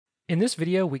In this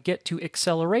video, we get to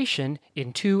acceleration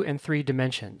in 2 and 3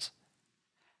 dimensions.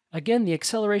 Again, the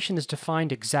acceleration is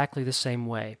defined exactly the same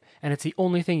way, and it's the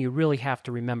only thing you really have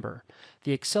to remember.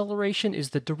 The acceleration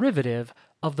is the derivative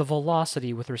of the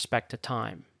velocity with respect to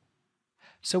time.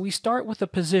 So we start with the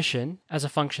position as a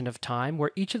function of time,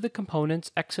 where each of the components,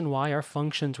 x and y, are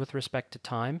functions with respect to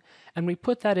time, and we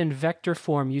put that in vector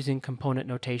form using component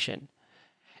notation.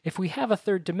 If we have a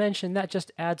third dimension, that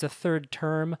just adds a third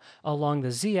term along the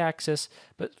z-axis,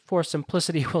 but for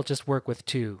simplicity, we'll just work with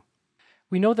 2.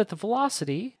 We know that the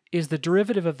velocity is the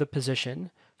derivative of the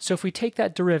position, so if we take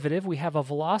that derivative, we have a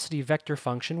velocity vector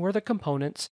function where the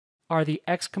components are the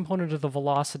x component of the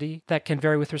velocity that can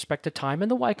vary with respect to time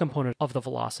and the y component of the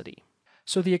velocity.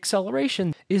 So the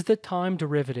acceleration is the time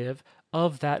derivative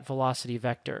of that velocity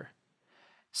vector.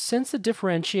 Since the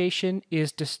differentiation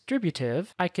is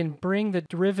distributive, I can bring the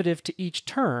derivative to each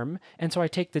term, and so I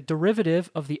take the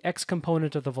derivative of the x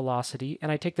component of the velocity,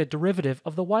 and I take the derivative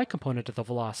of the y component of the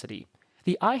velocity.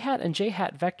 The I hat and j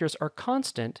hat vectors are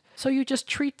constant, so you just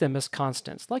treat them as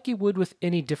constants, like you would with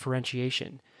any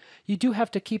differentiation. You do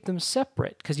have to keep them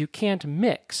separate, because you can't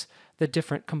mix the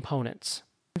different components.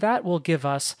 That will give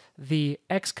us the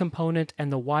x component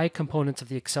and the y components of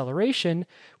the acceleration,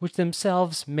 which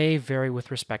themselves may vary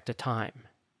with respect to time.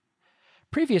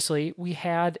 Previously, we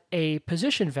had a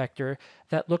position vector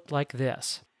that looked like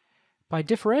this. By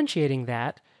differentiating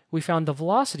that, we found the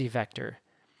velocity vector.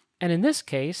 And in this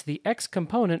case, the x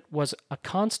component was a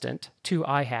constant,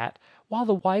 2I hat, while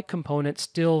the y component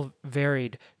still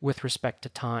varied with respect to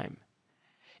time.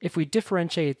 If we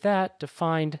differentiate that to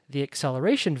find the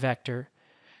acceleration vector,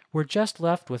 we're just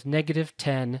left with negative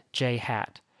 10 j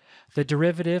hat. The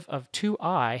derivative of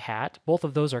 2I hat, both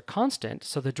of those are constant,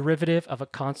 so the derivative of a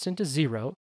constant is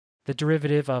 0. The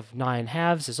derivative of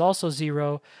 9/2 is also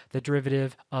 0. The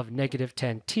derivative of negative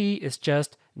 10t is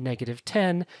just negative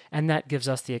 10, and that gives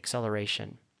us the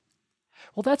acceleration.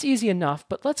 Well, that's easy enough,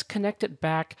 but let's connect it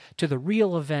back to the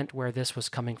real event where this was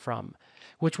coming from,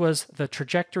 which was the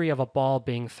trajectory of a ball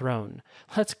being thrown.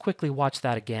 Let's quickly watch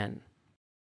that again.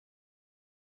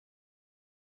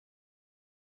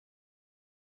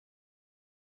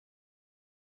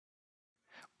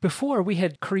 Before, we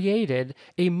had created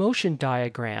a motion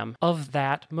diagram of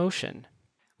that motion.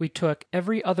 We took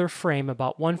every other frame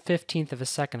about 1/15 of a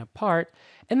second apart,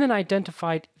 and then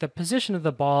identified the position of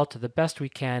the ball to the best we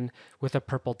can with a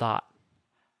purple dot.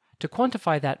 To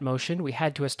quantify that motion, we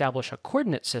had to establish a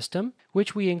coordinate system,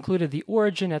 which we included the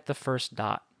origin at the first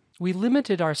dot. We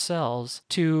limited ourselves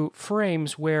to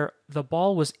frames where the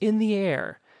ball was in the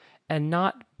air and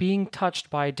not being touched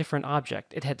by a different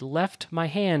object. It had left my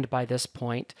hand by this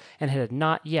point and had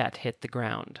not yet hit the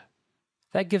ground.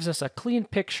 That gives us a clean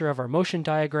picture of our motion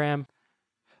diagram.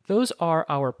 Those are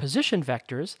our position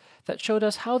vectors that showed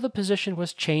us how the position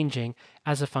was changing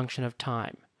as a function of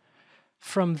time.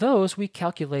 From those, we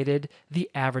calculated the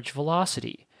average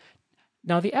velocity.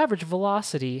 Now, the average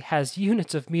velocity has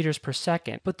units of meters per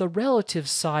second, but the relative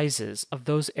sizes of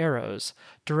those arrows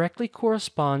directly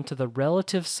correspond to the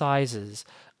relative sizes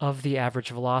of the average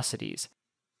velocities.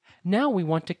 Now we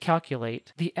want to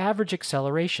calculate the average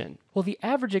acceleration. Well, the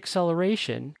average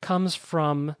acceleration comes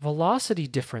from velocity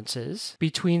differences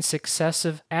between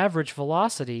successive average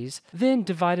velocities, then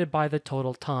divided by the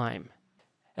total time.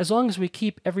 As long as we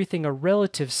keep everything a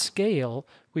relative scale,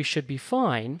 we should be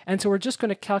fine, and so we're just going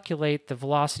to calculate the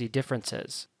velocity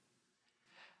differences.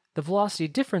 The velocity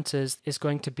differences is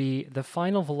going to be the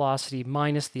final velocity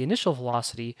minus the initial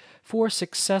velocity for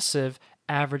successive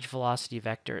average velocity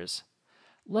vectors.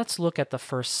 Let's look at the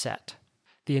first set.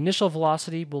 The initial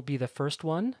velocity will be the first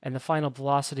one, and the final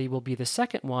velocity will be the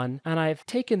second one, and I've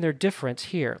taken their difference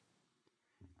here.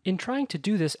 In trying to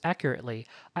do this accurately,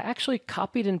 I actually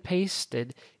copied and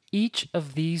pasted each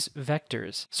of these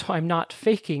vectors, so I'm not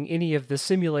faking any of the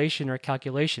simulation or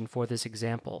calculation for this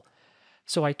example.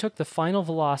 So I took the final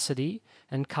velocity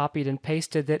and copied and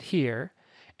pasted it here,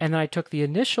 and then I took the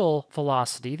initial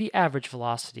velocity, the average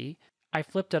velocity, I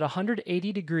flipped it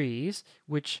 180 degrees,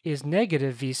 which is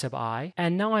negative v sub I,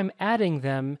 and now I'm adding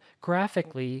them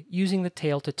graphically using the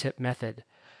tail-to-tip method.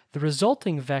 The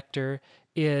resulting vector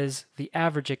is the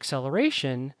average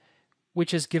acceleration,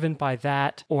 which is given by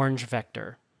that orange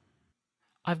vector.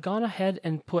 I've gone ahead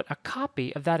and put a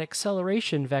copy of that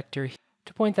acceleration vector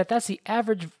to point that that's the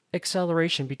average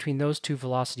acceleration between those two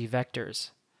velocity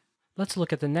vectors. Let's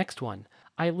look at the next one.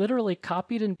 I literally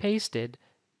copied and pasted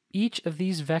each of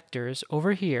these vectors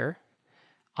over here.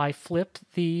 I flipped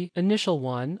the initial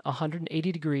one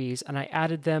 180 degrees and I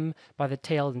added them by the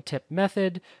tail and tip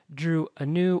method, drew a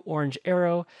new orange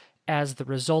arrow, as the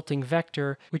resulting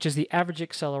vector, which is the average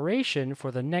acceleration for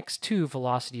the next two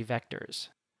velocity vectors.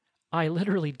 I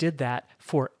literally did that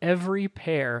for every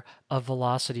pair of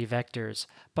velocity vectors,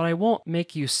 but I won't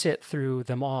make you sit through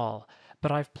them all.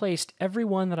 But I've placed every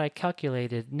one that I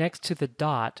calculated next to the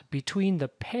dot between the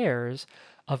pairs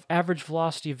of average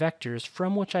velocity vectors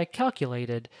from which I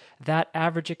calculated that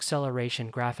average acceleration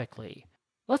graphically.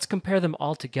 Let's compare them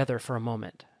all together for a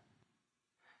moment.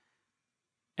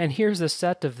 And here's a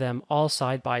set of them all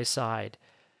side by side.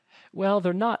 Well,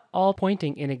 they're not all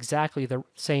pointing in exactly the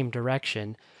same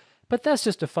direction, but that's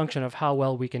just a function of how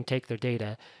well we can take their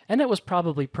data, and it was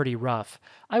probably pretty rough.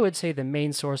 I would say the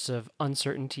main source of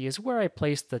uncertainty is where I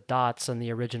placed the dots on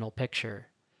the original picture.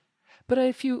 But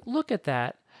if you look at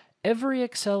that, every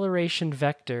acceleration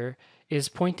vector is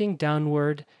pointing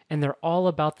downward, and they're all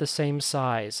about the same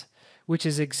size, which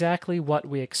is exactly what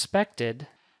we expected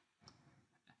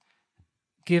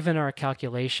given our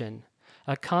calculation,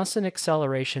 a constant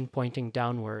acceleration pointing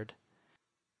downward.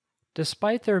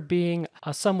 Despite there being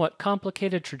a somewhat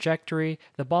complicated trajectory,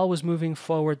 the ball was moving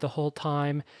forward the whole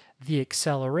time, the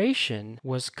acceleration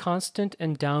was constant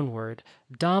and downward,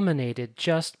 dominated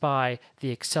just by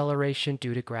the acceleration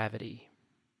due to gravity.